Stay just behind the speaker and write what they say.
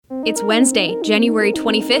It's Wednesday, January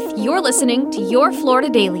 25th. You're listening to Your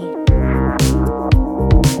Florida Daily.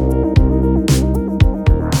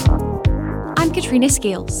 I'm Katrina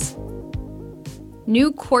Scales.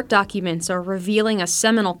 New court documents are revealing a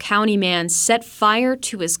Seminole County man set fire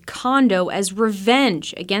to his condo as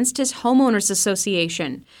revenge against his homeowners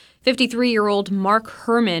association. 53-year-old Mark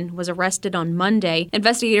Herman was arrested on Monday.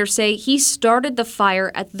 Investigators say he started the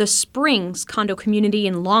fire at the Springs condo community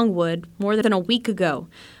in Longwood more than a week ago.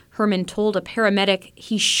 Herman told a paramedic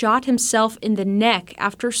he shot himself in the neck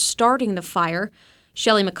after starting the fire.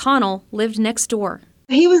 Shelley McConnell lived next door.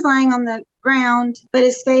 He was lying on the ground, but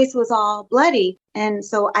his face was all bloody. And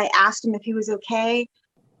so I asked him if he was okay.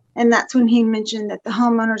 And that's when he mentioned that the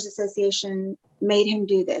homeowners association made him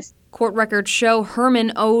do this. Court records show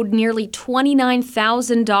Herman owed nearly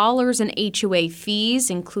 $29,000 in HOA fees,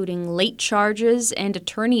 including late charges and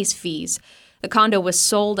attorney's fees. The condo was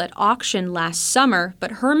sold at auction last summer,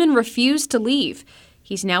 but Herman refused to leave.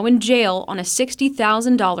 He's now in jail on a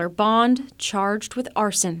 $60,000 bond, charged with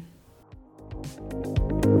arson.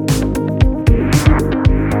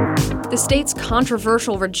 The state's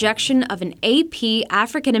controversial rejection of an AP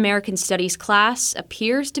African American Studies class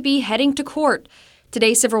appears to be heading to court.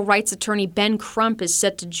 Today, civil rights attorney Ben Crump is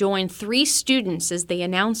set to join 3 students as they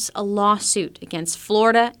announce a lawsuit against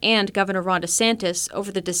Florida and Governor Ron DeSantis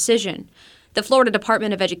over the decision. The Florida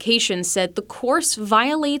Department of Education said the course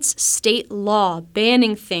violates state law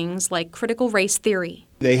banning things like critical race theory.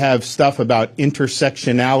 They have stuff about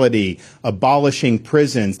intersectionality, abolishing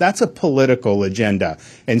prisons. That's a political agenda.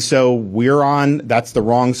 And so that's the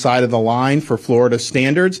wrong side of the line for Florida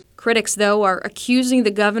standards. Critics, though, are accusing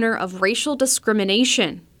the governor of racial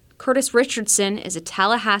discrimination. Curtis Richardson is a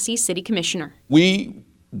Tallahassee city commissioner. We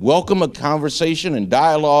welcome a conversation and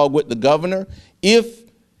dialogue with the governor if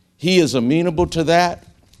he is amenable to that.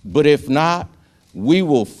 But if not, we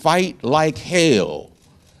will fight like hell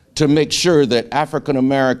to make sure that African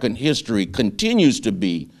American history continues to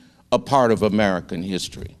be a part of American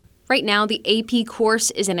history. Right now, the AP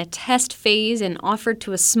course is in a test phase and offered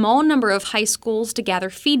to a small number of high schools to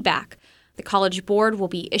gather feedback. The College Board will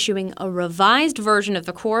be issuing a revised version of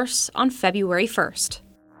the course on February 1st.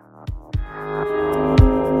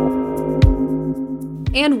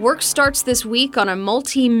 And work starts this week on a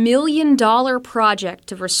multi-million-dollar project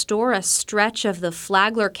to restore a stretch of the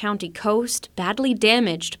Flagler County coast badly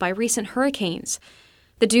damaged by recent hurricanes.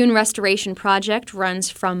 The dune restoration project runs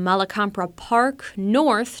from Malacampra Park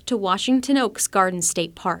north to Washington Oaks Garden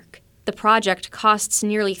State Park. The project costs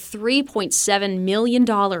nearly $3.7 million.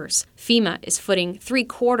 FEMA is footing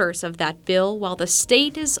 3/4 of that bill, while the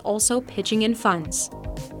state is also pitching in funds.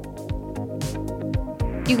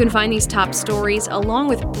 You can find these top stories along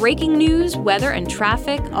with breaking news, weather, and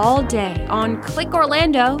traffic all day on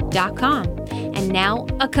clickorlando.com. And now,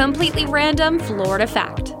 a completely random Florida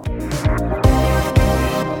fact.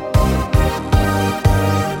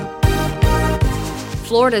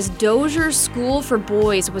 Florida's Dozier School for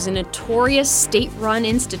Boys was a notorious state-run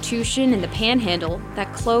institution in the Panhandle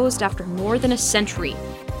that closed after more than a century.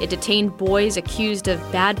 It detained boys accused of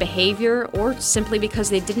bad behavior or simply because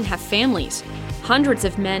they didn't have families. Hundreds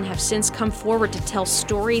of men have since come forward to tell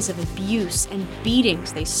stories of abuse and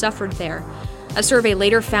beatings they suffered there. A survey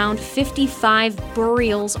later found 55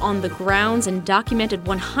 burials on the grounds and documented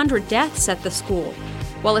 100 deaths at the school.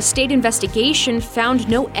 While a state investigation found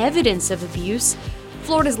no evidence of abuse,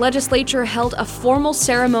 Florida's legislature held a formal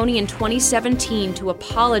ceremony in 2017 to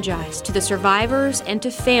apologize to the survivors and to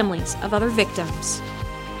families of other victims.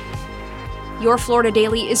 Your Florida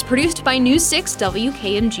Daily is produced by News 6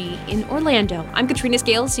 WKMG in Orlando. I'm Katrina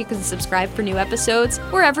Scales. You can subscribe for new episodes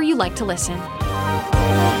wherever you like to listen.